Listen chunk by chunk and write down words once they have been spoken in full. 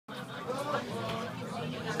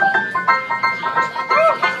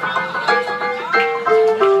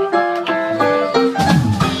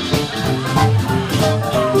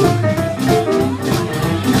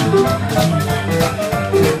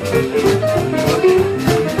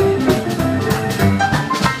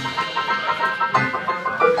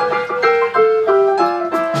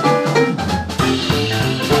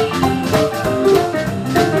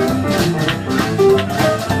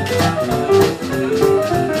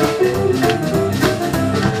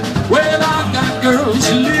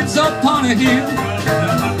Hill.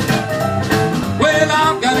 Well,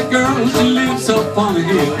 I've got a girl who lives up on a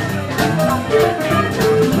hill.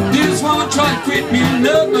 Just wanna try to quit me,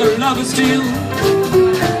 love her still.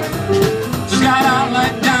 She's got out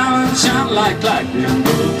like diamonds, shine like lightning.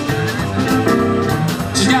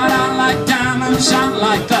 She's got out like diamonds, shine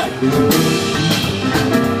like lightning.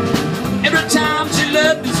 Every time she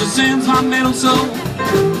loves me, she sends my metal soul.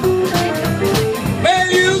 Well,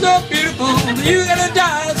 you're so beautiful, you gotta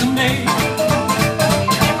die someday.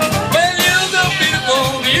 Well, you're so beautiful,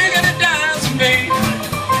 you gotta die someday.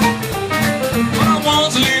 Well, I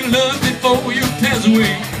want a little love before you pass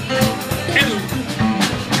away.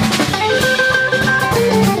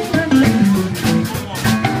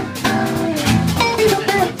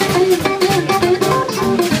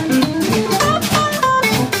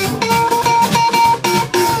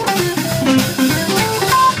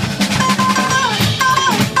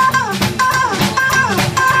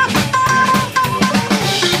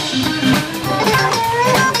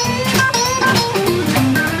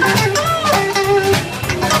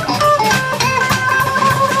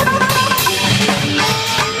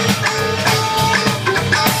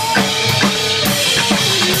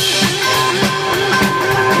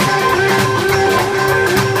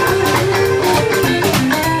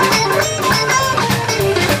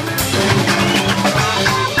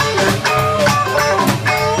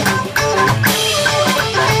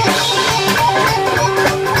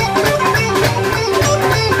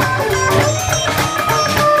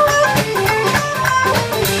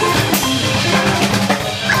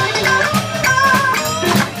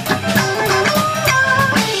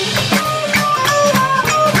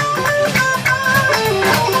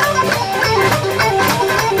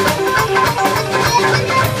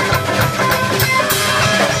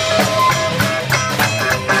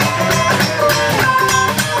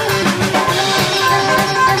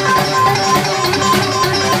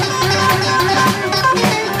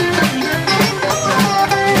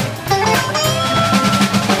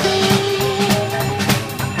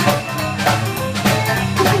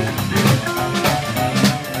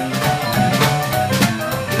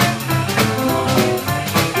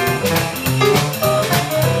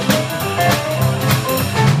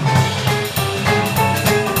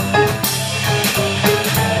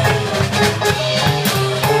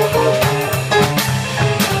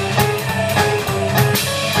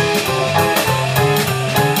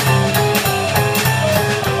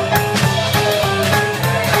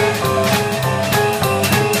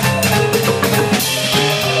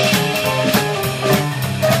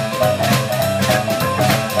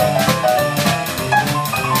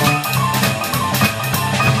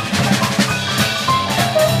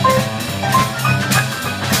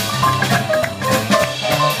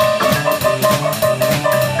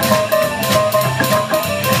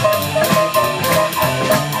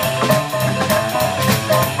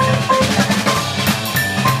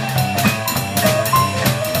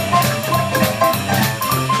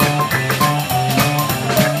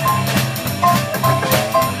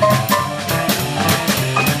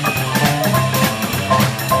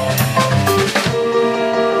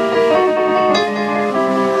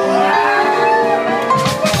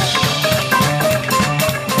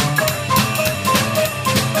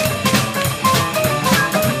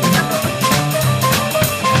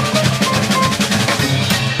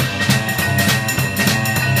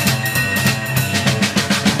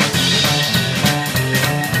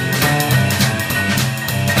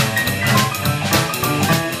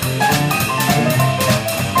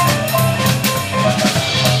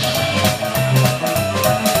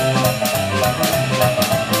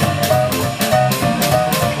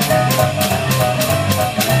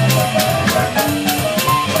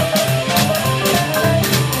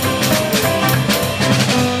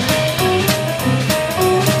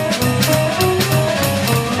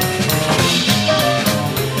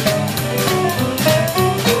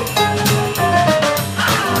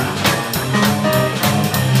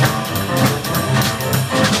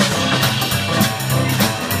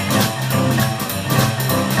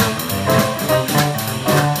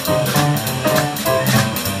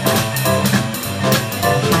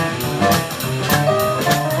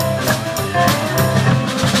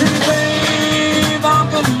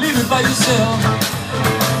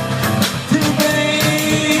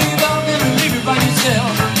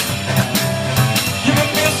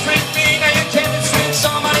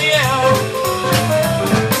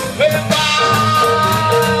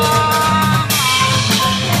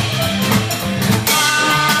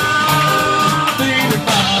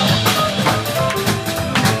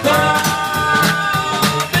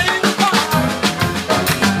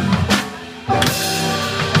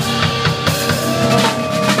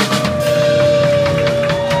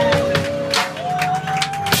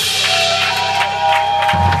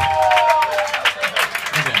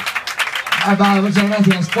 Muchas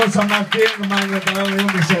gracias. Por San Martín, Romain Gratalon y un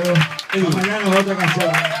deseo. Mañana otra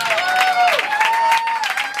canción.